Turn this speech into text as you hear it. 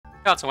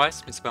What's up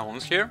guys,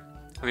 MrPantaloons here.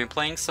 I've been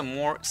playing some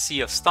more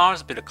Sea of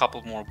Stars, bit a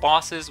couple more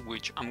bosses,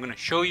 which I'm gonna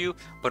show you,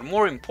 but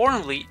more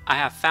importantly, I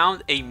have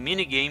found a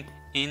minigame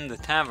in the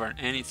tavern,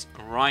 and it's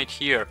right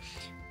here,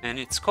 and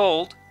it's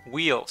called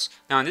Wheels.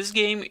 Now in this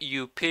game,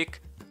 you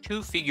pick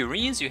two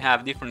figurines, you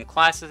have different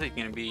classes, it's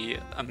gonna be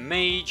a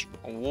mage,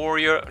 a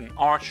warrior, an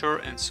archer,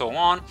 and so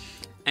on,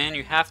 and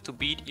you have to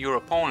beat your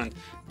opponent.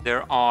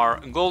 There are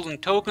golden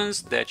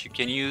tokens that you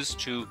can use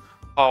to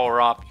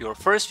power up your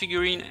first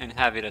figurine and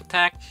have it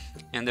attack,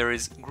 and there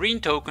is green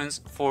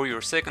tokens for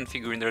your second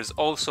figurine. There's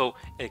also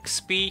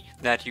XP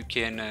that you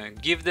can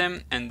give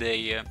them, and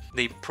they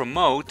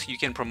promote. You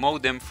can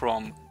promote them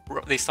from,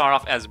 they start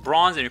off as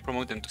bronze and you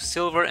promote them to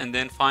silver and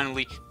then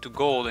finally to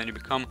gold, and you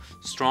become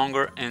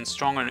stronger and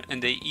stronger,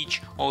 and they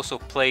each also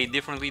play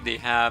differently. They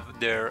have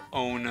their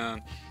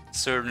own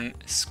certain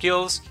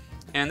skills,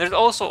 and there's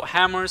also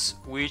hammers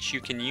which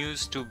you can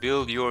use to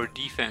build your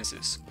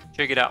defenses.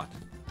 Check it out.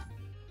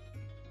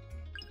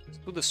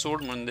 Put the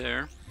swordman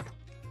there.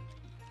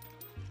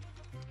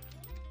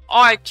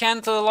 Oh, I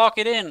can't lock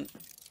it in.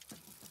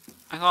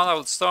 I thought I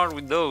would start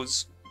with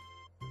those.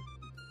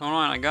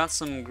 Alright, I got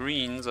some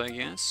greens, I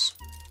guess.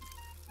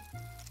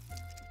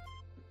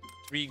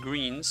 3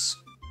 greens.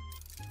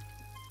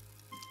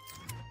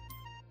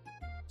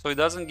 So it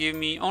doesn't give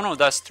me... Oh no,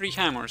 that's 3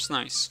 hammers,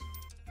 nice.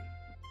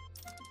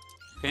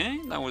 Okay,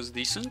 that was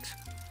decent.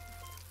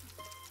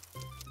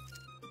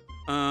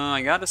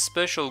 I got a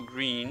special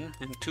green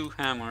and 2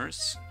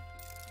 hammers.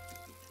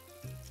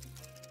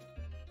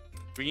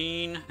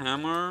 Green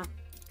hammer.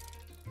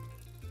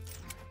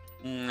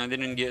 I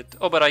didn't get...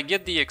 Oh, but I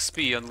get the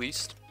XP at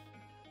least.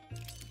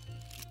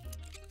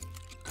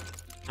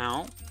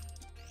 Ow.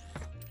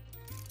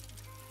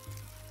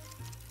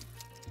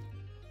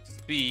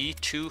 XP,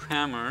 2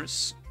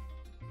 hammers.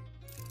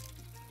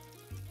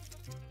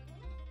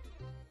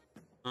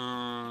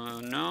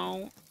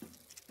 No.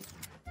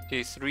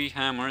 Okay, 3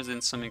 hammers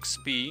and some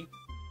XP.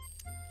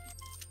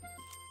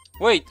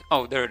 Wait!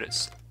 Oh, there it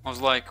is. I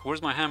was like,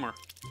 where's my hammer?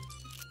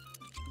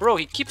 Bro,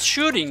 he keeps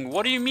shooting!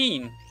 What do you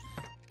mean?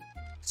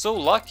 So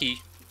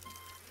lucky.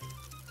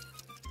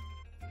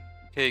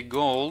 Okay,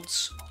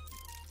 golds.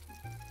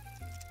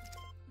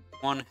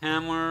 1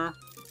 hammer.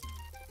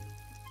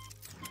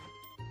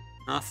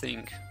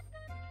 Nothing.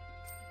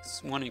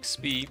 It's 1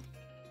 XP.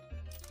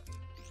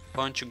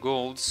 Bunch of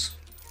golds.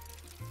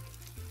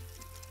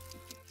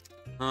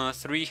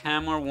 3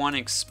 hammer, 1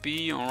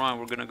 XP. Alright,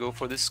 we're gonna go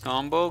for this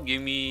combo.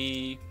 Give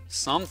me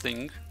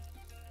something.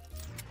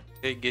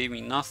 Okay, gave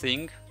me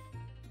nothing.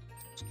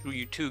 Screw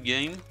you too,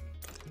 game.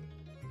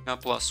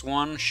 Got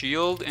 +1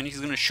 shield, and he's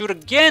gonna shoot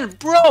again,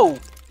 bro!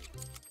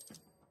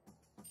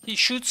 He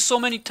shoots so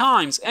many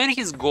times, and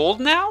he's gold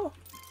now?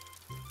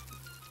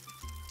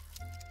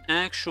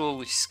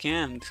 Actually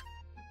scammed.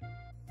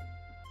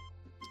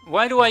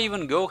 Why do I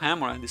even go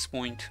hammer at this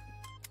point?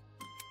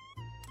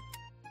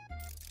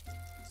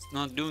 It's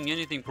not doing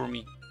anything for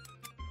me.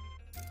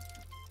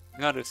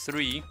 Got a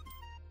 3.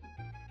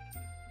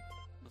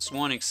 That's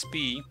 1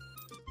 XP.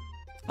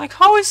 Like,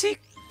 how is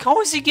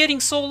he getting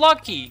so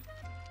lucky?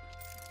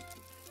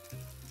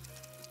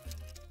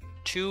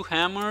 2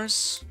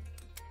 hammers.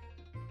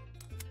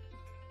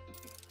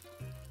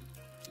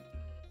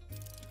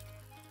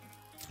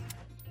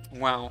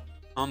 Wow,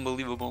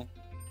 unbelievable.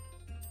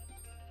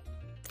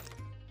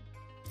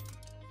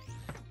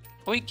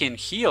 Oh, he can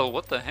heal,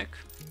 what the heck?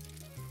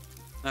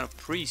 Not a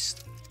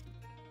priest.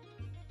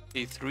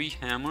 Okay, 3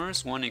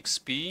 hammers, 1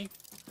 XP.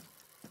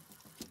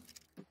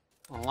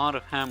 A lot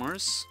of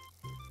hammers.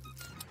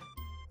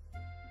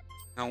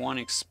 Got 1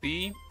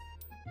 XP.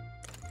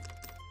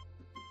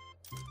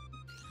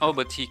 Oh,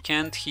 but he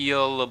can't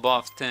heal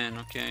above 10,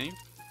 okay.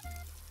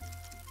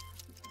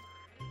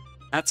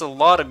 That's a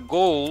lot of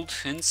gold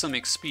and some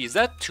XP. Is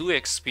that 2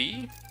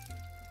 XP?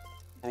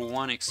 Or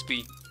 1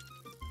 XP?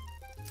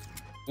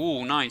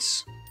 Ooh,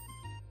 nice.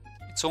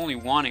 It's only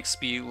 1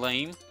 XP,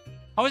 lame.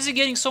 How is he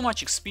getting so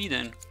much XP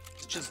then?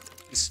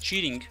 It's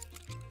cheating.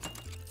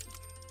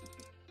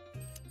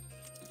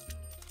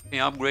 Okay,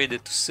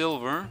 upgraded to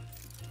silver.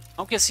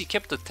 I guess he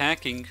kept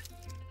attacking.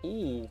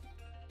 Ooh.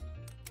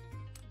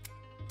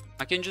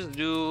 I can just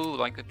do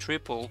like a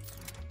triple.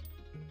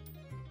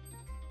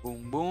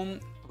 Boom, boom.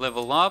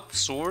 Level up,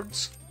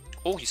 swords.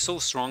 Oh, he's so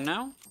strong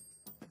now.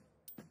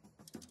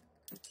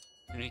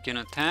 And he can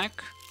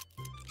attack.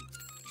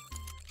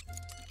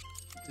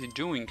 What is he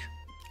doing?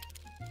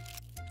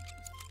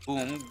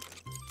 Boom.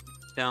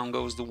 Down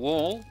goes the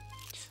wall.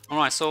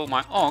 Alright, so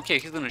my... Oh, okay,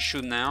 he's gonna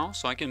shoot now,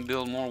 so I can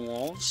build more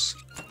walls.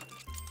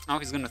 Now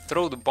he's gonna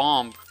throw the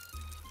bomb.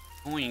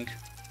 Boing.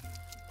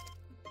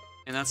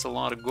 And that's a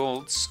lot of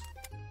golds.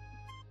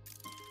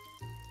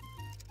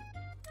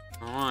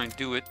 Alright,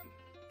 do it.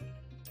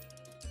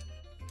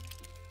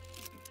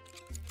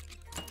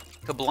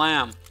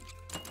 Kablam!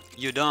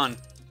 You're done.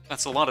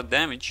 That's a lot of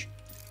damage.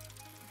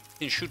 You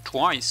can shoot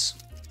twice.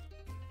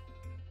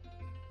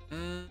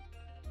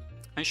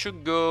 I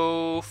should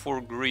go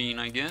for green,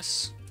 I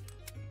guess.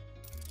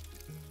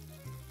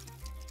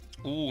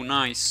 Ooh,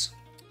 nice.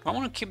 Do I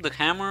want to keep the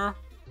hammer?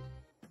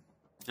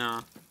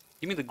 Nah.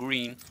 Give me the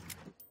green.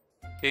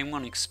 Okay,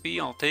 1 XP,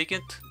 I'll take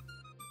it.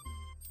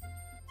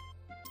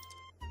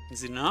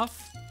 Is it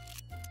enough?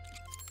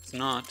 It's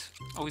not.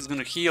 Oh, he's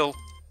gonna heal.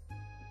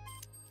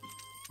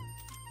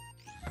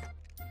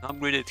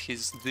 Upgraded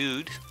his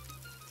dude.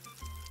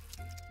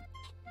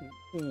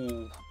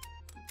 Ooh.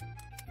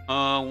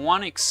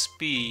 1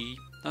 XP.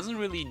 Doesn't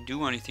really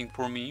do anything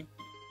for me.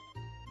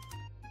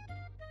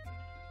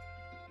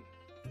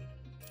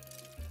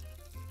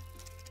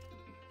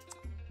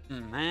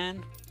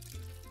 Man.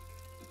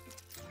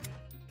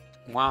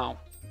 Wow.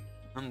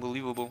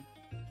 Unbelievable.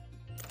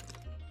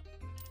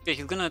 Okay,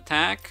 he's gonna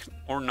attack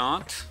or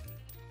not.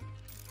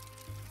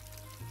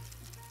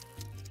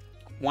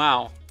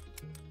 Wow.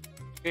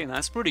 Okay,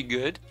 that's pretty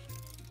good.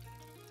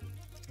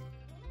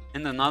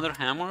 And another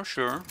hammer,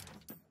 sure.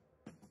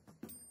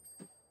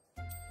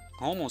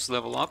 Almost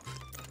level up.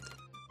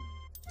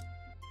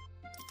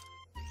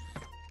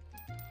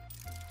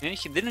 Okay,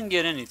 he didn't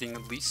get anything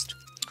at least.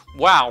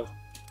 Wow.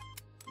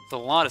 It's a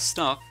lot of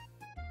stuff.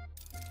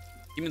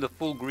 Give me the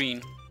full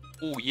green.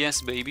 Oh,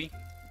 yes, baby.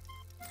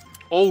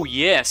 Oh,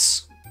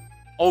 yes.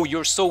 Oh,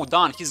 you're so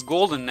done. He's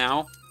golden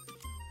now.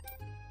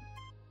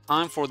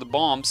 Time for the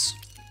bombs.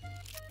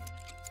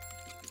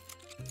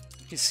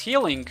 He's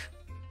healing.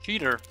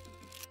 Cheater.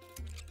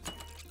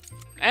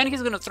 And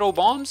he's gonna throw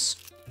bombs?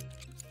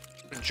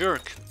 A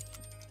jerk.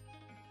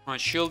 My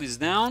shield is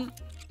down.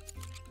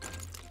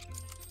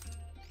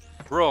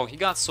 Bro, he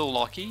got so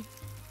lucky.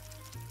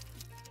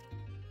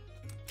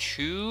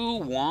 2,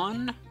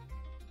 1.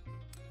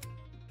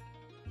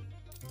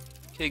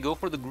 Okay, go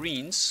for the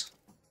greens.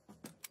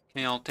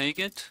 Okay, I'll take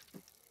it.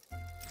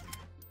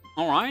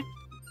 Alright.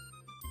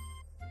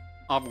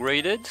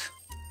 Upgraded.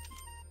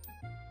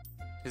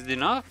 Is it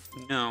enough?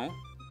 No.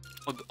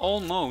 But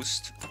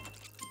almost.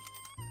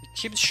 He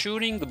keeps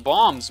shooting the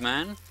bombs,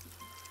 man.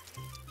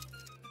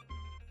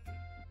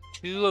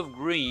 2 of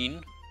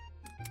green.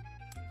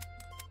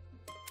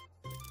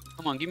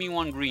 Come on, give me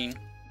 1 green.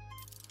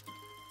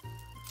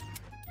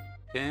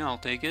 Okay, I'll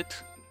take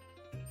it.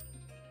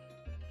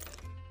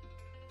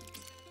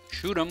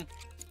 Shoot him.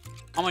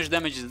 How much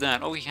damage is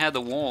that? Oh, he had the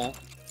wall.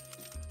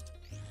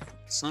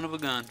 Son of a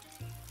gun.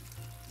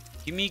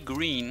 Give me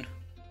green.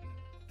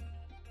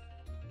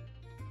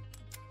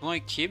 Do I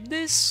keep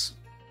this?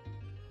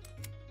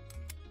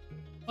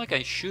 Like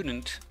I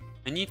shouldn't.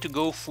 I need to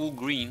go full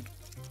green.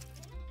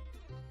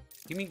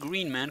 Give me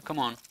green, man. Come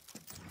on.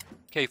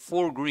 Okay,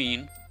 4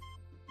 green.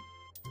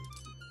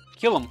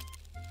 Kill him.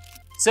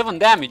 7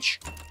 damage.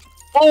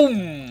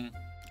 Boom!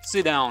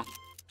 Sit down.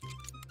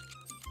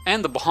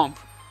 And the bomb.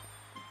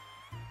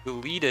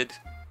 Deleted.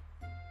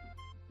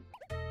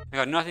 I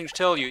got nothing to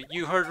tell you.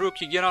 You heard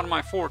Rookie, get out of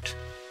my fort.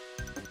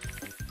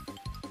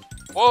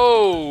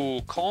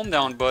 Whoa! Calm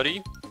down,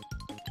 buddy.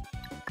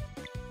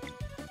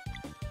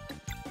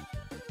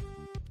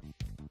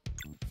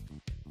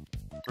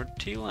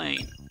 Pretty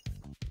lane.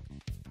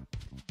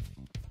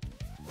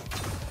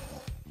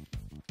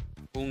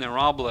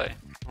 Vulnerable.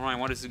 Alright,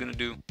 what is it gonna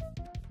do?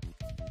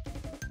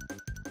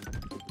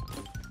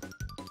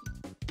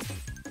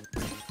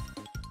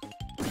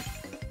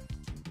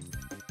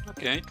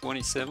 Okay,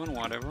 27,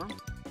 whatever.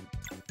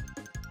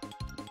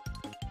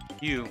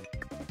 You.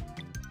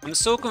 I'm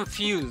so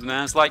confused,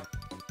 man. It's like,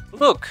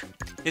 look,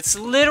 it's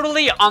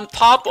literally on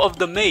top of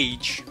the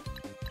mage.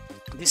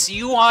 This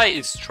UI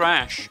is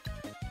trash.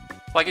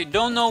 Like, I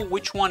don't know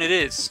which one it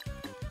is.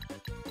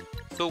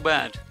 So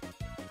bad.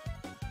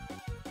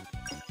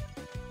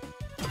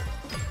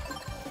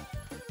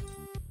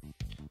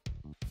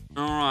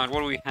 Alright, what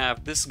do we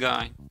have? This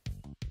guy.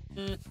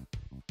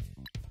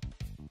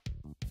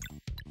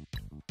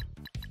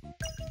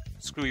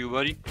 Screw you,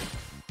 buddy.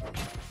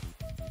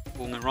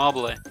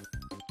 Vulnerable.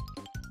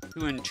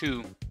 2 and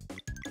 2.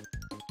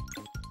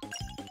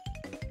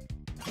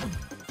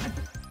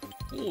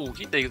 Ooh,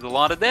 he takes a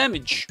lot of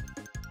damage.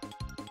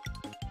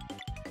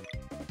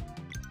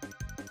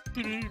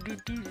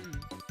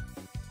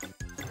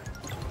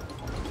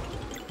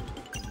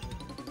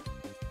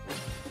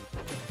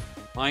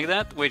 Like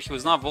that? Wait, he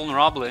was not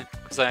vulnerable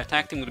because I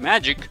attacked him with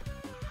magic.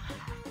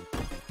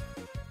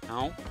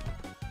 No.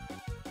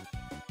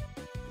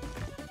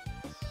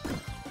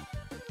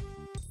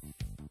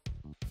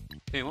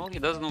 Okay, well, he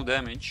does no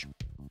damage.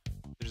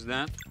 There's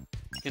that.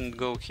 Can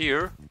go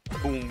here.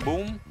 Boom,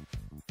 boom.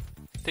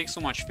 Takes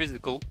so much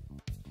physical.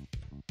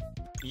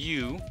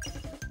 You.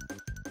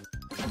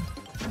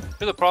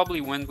 Should have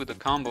probably went with a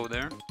combo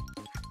there.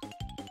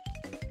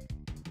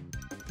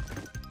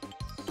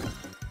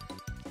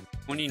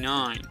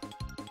 29.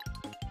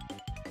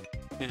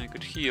 And I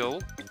could heal.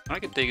 I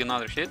could take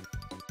another hit.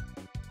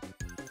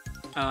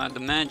 The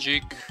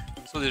magic.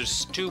 So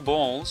there's 2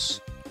 balls.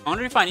 I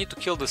wonder if I need to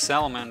kill the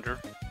salamander.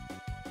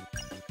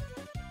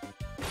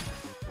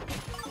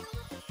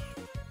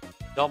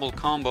 Double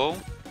combo.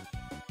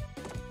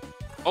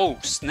 Oh,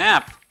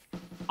 snap!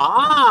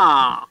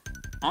 Ah!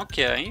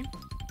 Okay.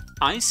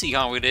 I see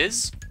how it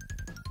is.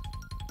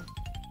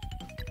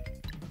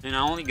 And I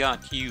only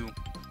got you.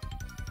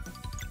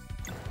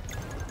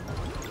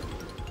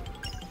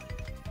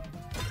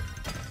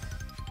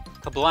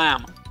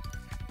 Kablam.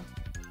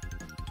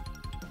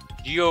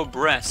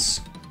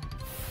 Geobress.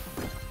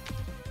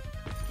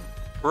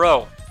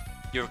 Bro,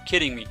 you're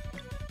kidding me.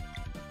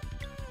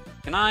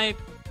 Can I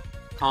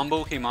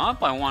combo him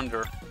up? I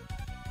wonder.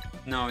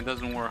 No, it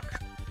doesn't work.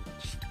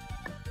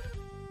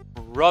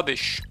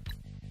 Rubbish.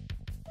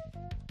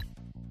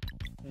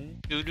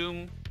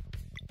 Doo-doom.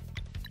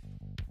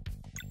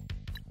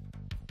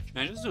 Can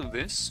I just do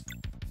this?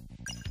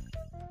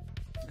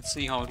 Let's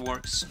see how it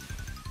works.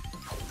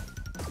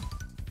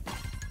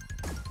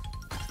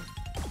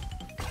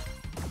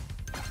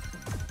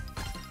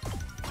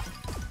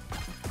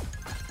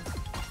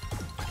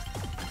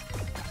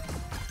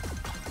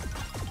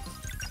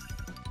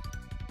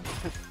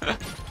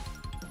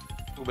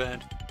 Too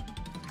bad.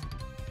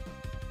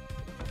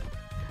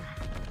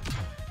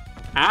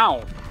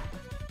 Ow!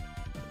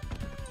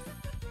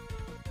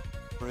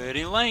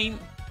 Pretty lame.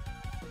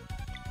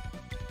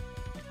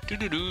 Do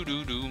do do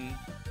do do.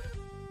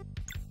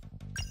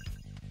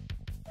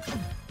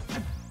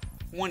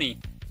 20.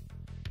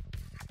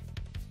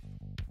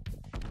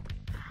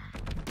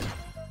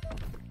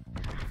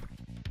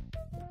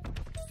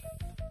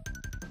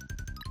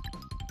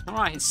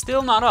 Alright, he's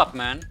still not up,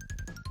 man.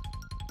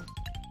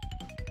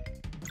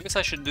 I guess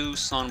I should do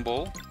Sun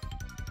Bowl.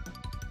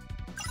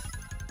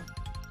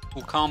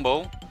 Full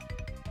combo.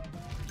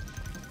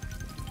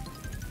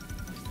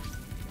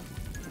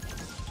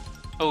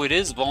 Oh, it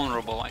is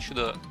vulnerable. I should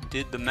have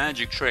did the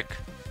magic trick.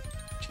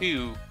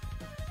 2.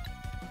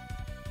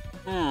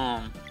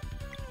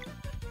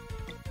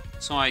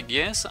 So I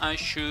guess I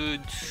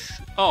should...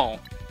 Oh,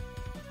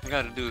 I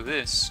gotta do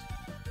this.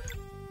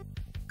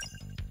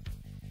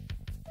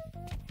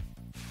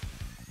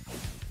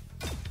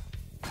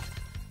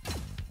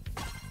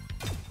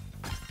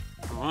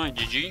 Alright,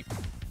 GG.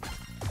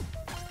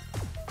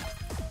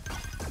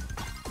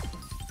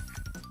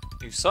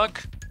 You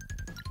suck.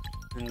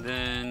 And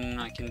then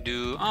I can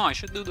do... Oh, I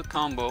should do the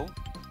combo.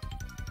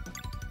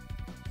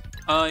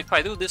 If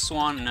I do this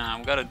one, now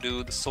I've gotta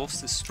do the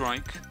Solstice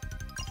Strike.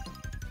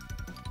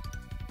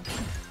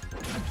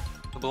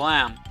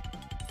 Blam.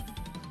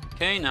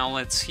 Okay, now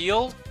let's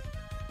heal.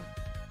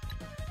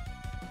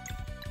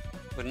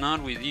 But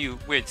not with you.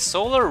 Wait,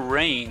 Solar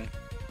Rain.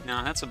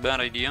 Nah, that's a bad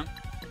idea.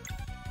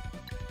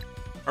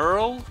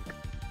 Earl?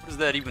 What does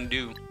that even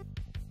do?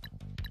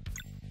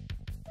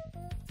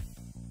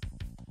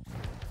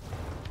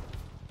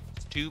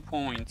 It's 2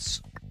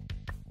 points.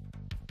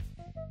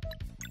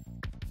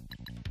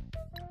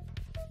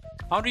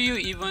 How do you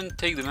even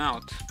take them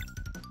out?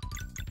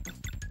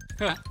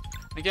 I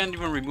can't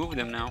even remove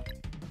them now.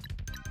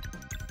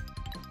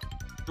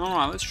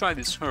 Alright, let's try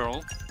this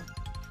hurl.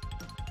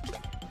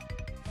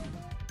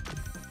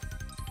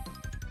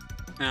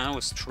 Yeah, that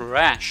was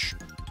trash.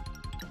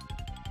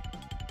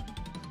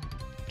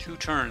 2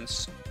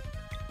 turns.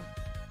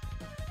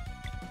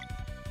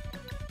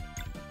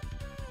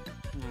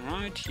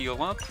 Alright,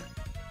 heal up.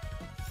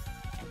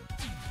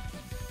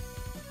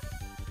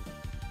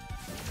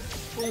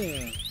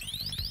 Boom.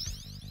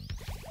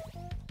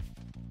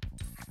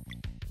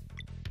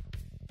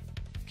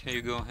 Okay,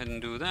 you go ahead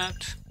and do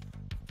that.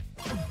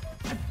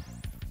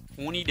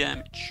 20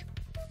 damage.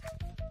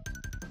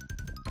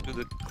 Do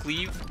the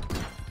cleave.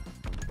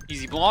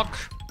 Easy block.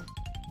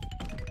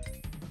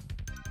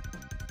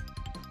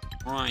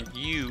 Right,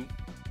 you.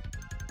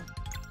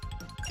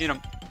 Hit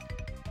him.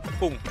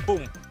 Boom,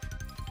 boom.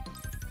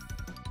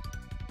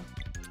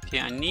 Okay,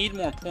 I need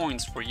more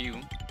points for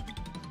you.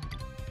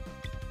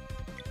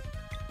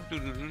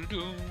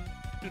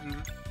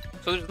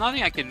 So there's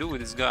nothing I can do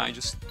with this guy,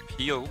 just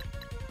heal.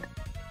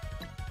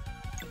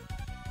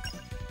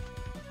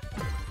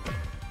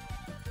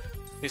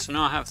 Okay, so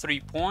now I have 3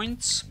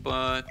 points,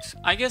 but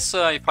I guess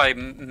if I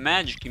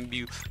magic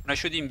imbue, I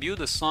should imbue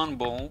the Sun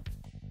Bowl.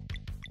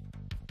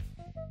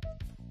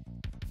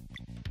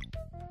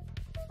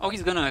 Oh,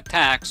 he's gonna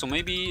attack, so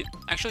maybe...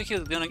 Actually,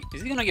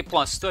 is he gonna get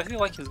 +2? I feel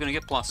like he's gonna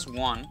get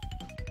 +1.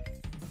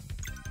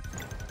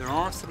 There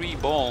are 3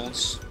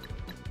 balls.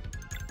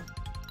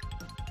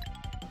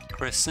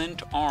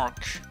 Crescent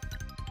Arc.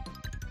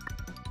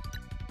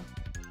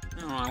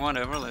 Alright,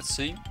 whatever, let's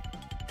see.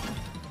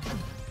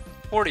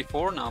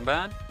 44, not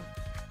bad.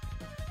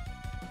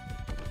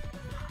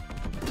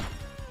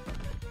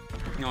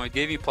 No, it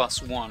gave you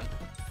 +1.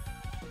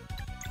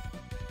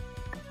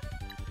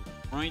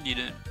 Right, you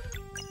did.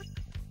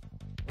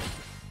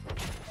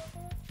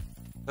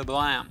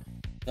 Blam.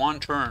 1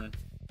 turn.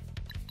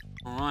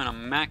 Alright,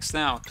 I'm maxed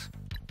out.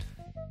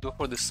 Go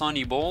for the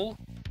Sunny Bowl.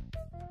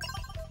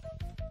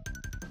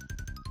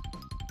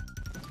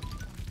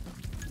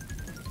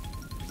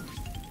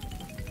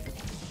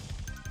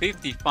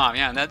 $55,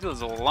 yeah, that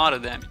does a lot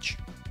of damage.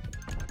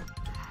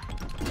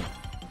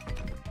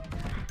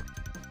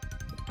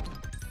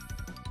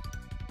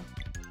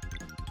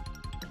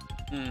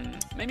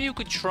 Maybe you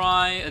could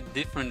try a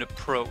different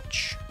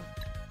approach.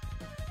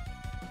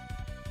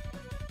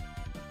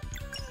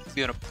 He's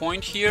got a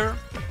point here.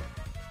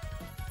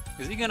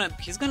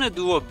 He's gonna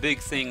do a big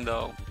thing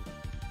though.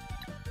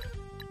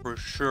 For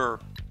sure.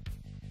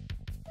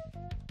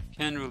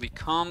 Can't really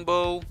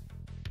combo.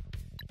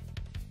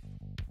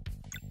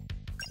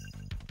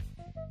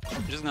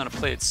 I'm just gonna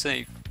play it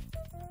safe.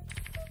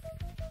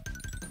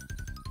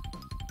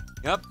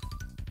 Yep.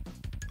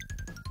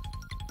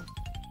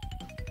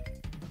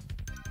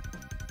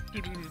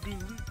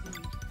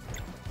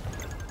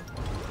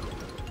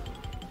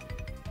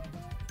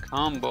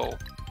 Combo.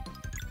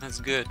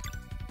 That's good.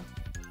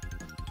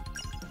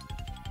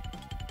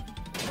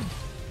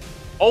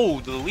 Oh,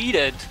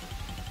 deleted.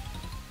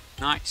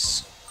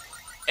 Nice.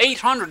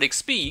 800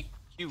 XP.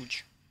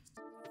 Huge.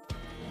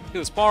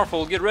 Feels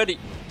powerful. Get ready.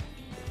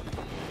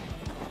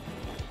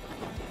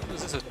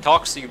 Is this a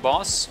toxic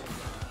boss?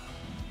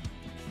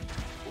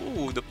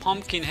 Ooh, the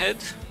pumpkin head.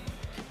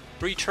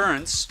 3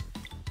 turns.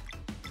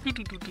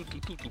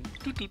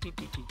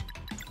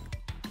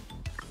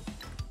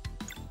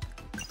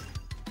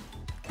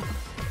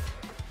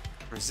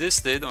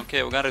 Resisted.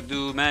 Okay, we gotta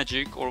do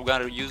magic or we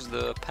gotta use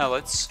the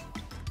pellets.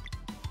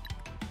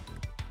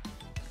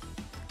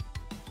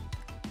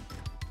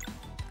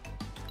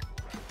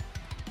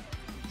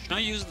 Should I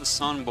use the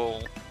sun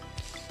bowl?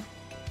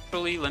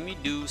 Actually, let me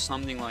do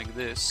something like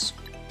this.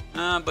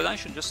 But I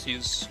should just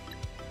use...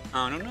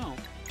 I don't know.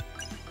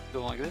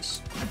 Go like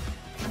this.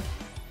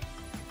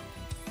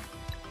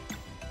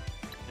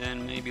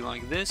 Then maybe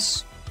like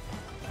this.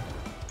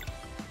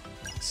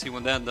 Let's see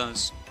what that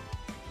does.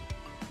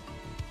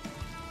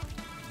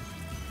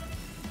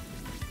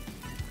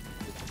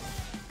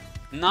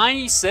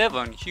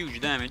 $97, huge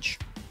damage.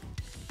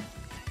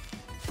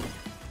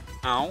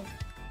 Ow.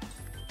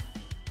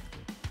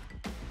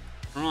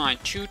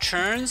 Right, 2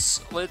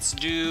 turns. Let's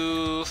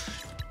do...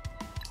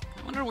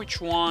 I wonder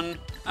which one...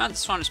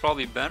 this one is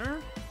probably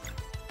better.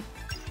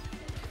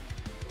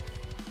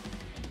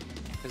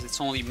 Because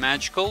it's only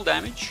magical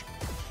damage.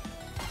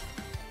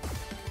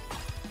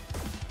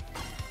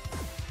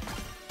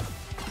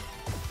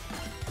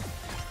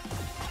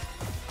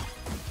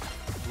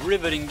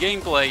 Riveting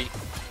gameplay.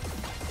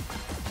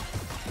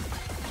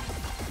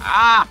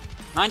 Ah!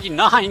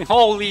 99!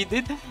 Holy,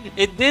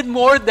 it did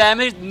more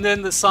damage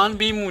than the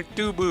sunbeam with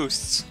 2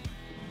 boosts.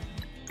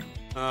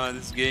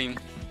 This game.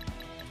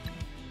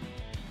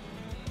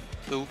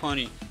 So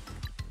funny.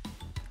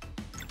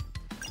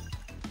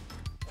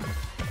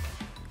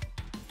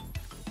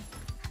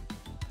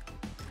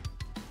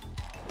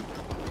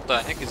 What the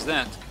heck is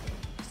that?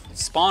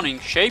 It's spawning.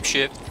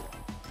 Shapeshift.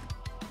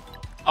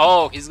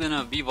 Oh, he's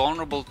gonna be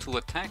vulnerable to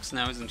attacks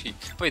now, isn't he?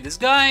 Wait, this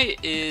guy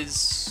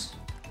is...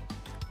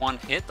 1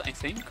 hit, I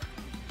think.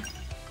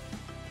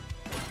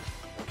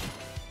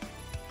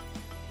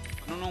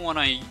 I don't know what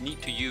I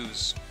need to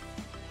use.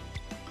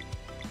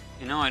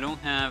 You know, I don't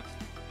have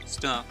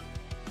stuff.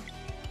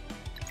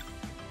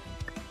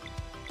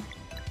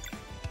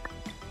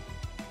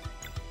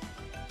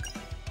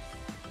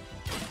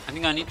 I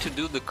think I need to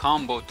do the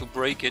combo to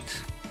break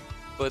it,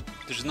 but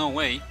there's no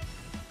way.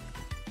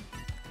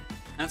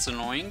 That's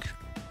annoying.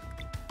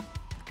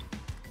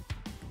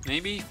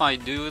 Maybe if I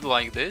do it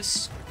like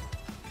this.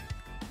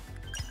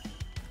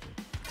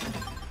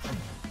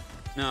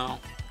 No.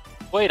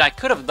 Wait, I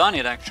could have done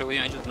it actually,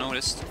 I just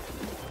noticed.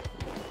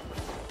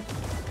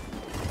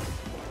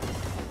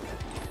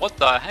 What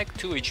the heck,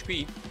 2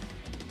 HP?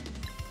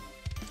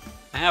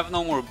 I have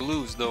no more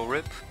blues though,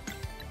 rip.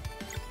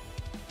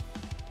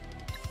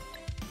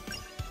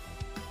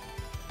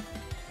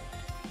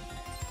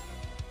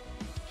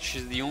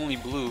 She's the only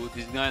blue,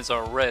 these guys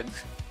are red.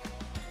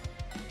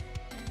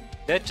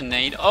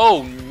 Detonate,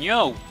 oh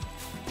no!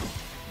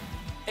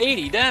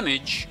 80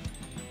 damage?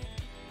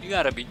 You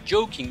gotta be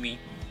joking me.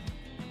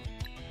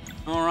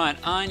 Alright,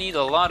 I need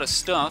a lot of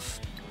stuff.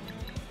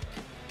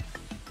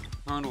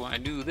 How do I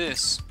do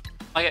this?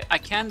 I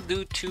can't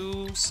do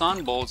 2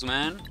 sun bowls,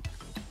 man.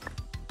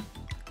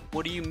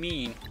 What do you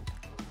mean?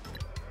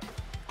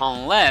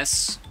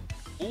 Unless...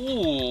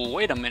 Ooh,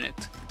 wait a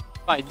minute.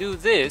 If I do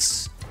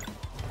this...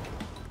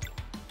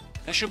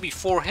 That should be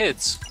 4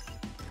 hits.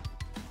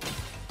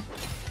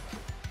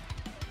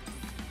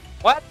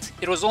 What?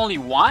 It was only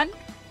 1?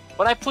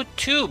 But I put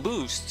 2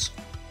 boosts.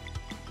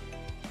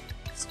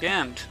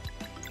 Scammed.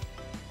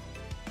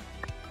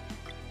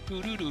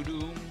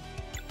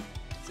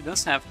 It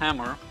does have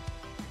hammer.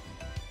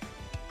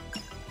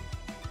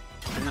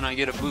 And then I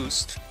get a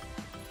boost.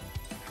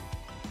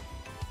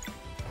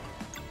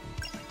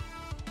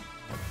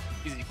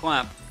 Easy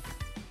clap.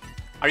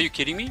 Are you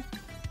kidding me?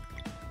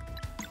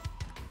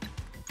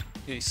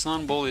 Okay,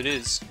 sun bowl it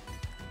is.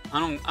 I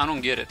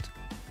don't get it.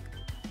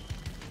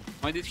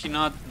 Why did he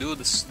not do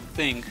this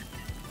thing?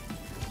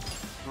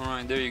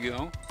 Alright, there you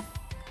go.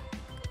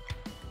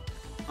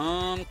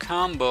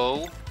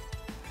 Combo.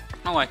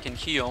 Oh, I can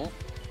heal.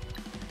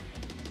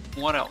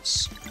 What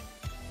else?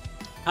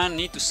 I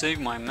need to save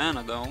my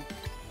mana though.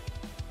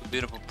 A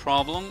bit of a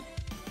problem.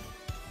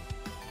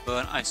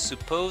 But I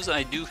suppose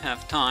I do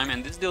have time,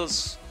 and this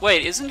deals...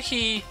 Wait, isn't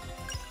he...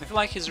 I feel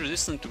like he's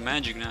resistant to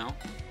magic now.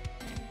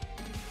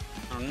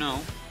 I don't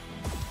know.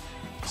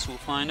 Guess we'll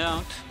find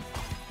out.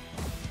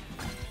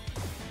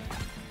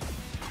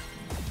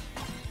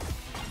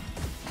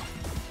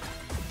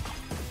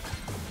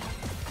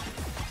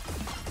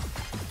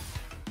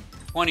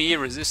 20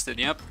 resisted,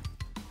 yep.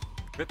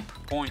 Rip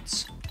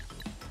points.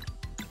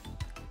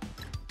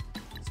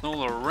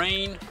 Solar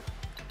Rain.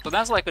 So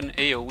that's like an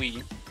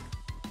AoE.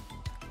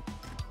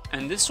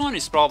 And this one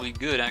is probably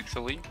good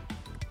actually.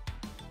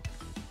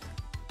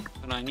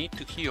 But I need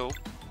to heal.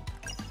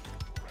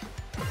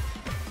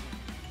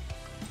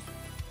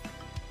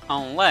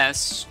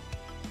 Unless...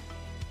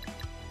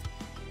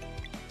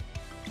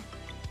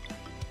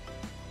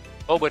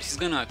 Oh, but he's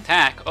gonna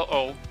attack.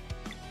 Uh-oh.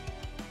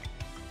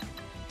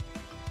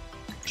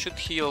 Should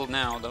heal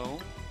now though.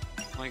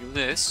 Like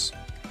this.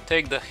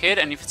 Take the hit,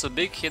 and if it's a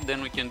big hit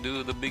then we can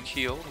do the big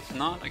heal. If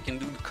not, I can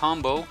do the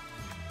combo.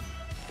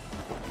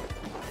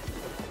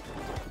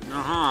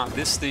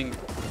 This thing.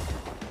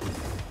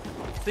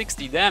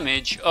 60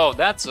 damage. Oh,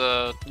 that's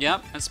a...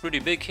 yeah, that's pretty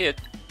big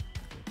hit.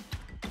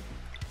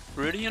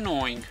 Pretty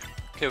annoying.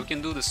 Okay, we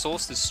can do the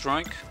Solstice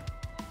Strike.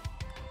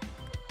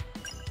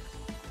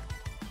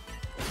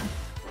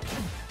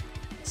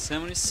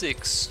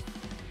 $76.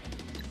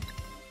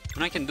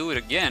 And I can do it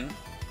again.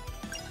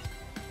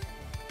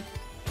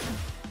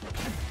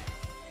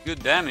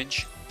 Good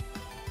damage.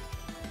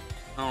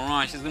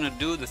 Alright, she's gonna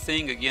do the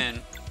thing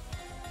again.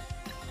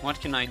 What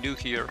can I do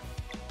here?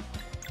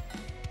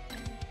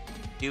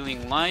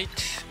 Healing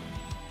Light.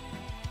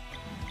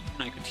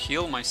 I could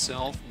heal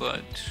myself,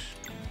 but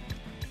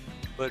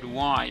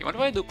why? What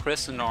do I do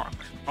Crescent Arc?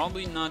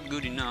 Probably not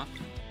good enough.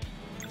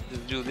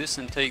 Just do this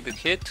and take the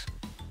hit.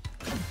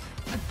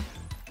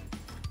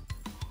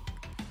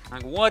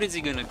 Like, what is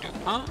he gonna do,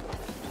 huh?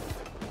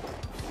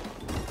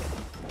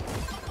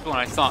 That's what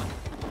I thought.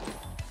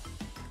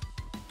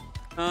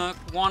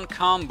 One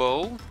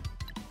combo.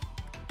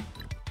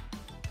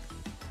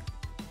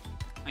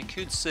 I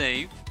could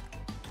save.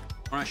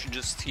 Or I should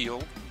just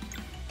heal.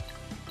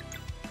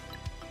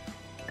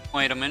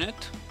 Wait a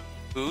minute.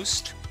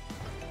 Boost.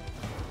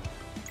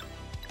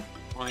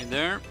 Right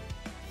there.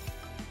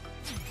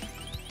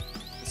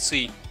 Let's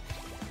see.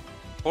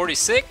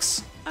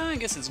 46? I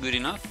guess it's good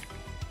enough.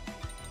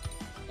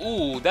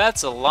 Ooh,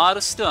 that's a lot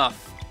of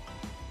stuff.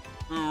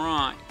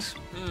 Alright.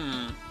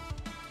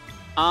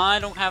 I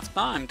don't have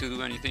time to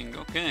do anything.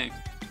 Okay.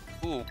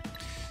 Cool.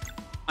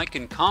 I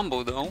can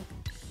combo though.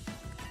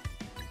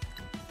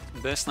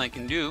 Best I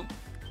can do.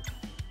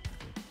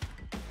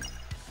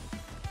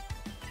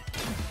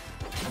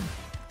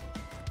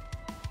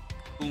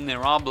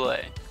 Vulnerable.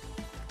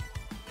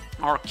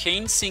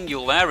 Arcane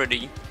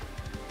Singularity.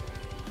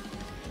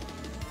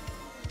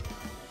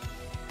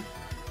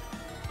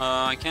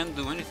 I can't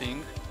do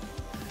anything.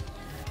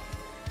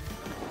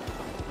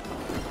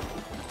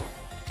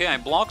 Okay, I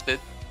blocked it.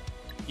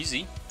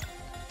 Easy.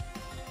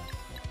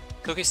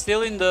 So he's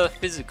still in the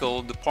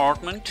physical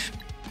department.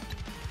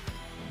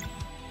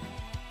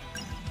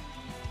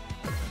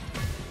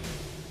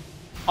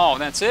 Oh,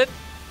 that's it?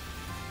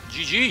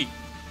 GG.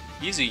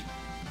 Easy.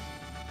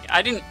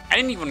 I didn't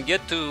even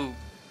get to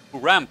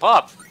ramp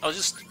up. I was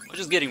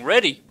just getting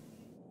ready.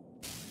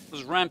 I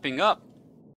was ramping up.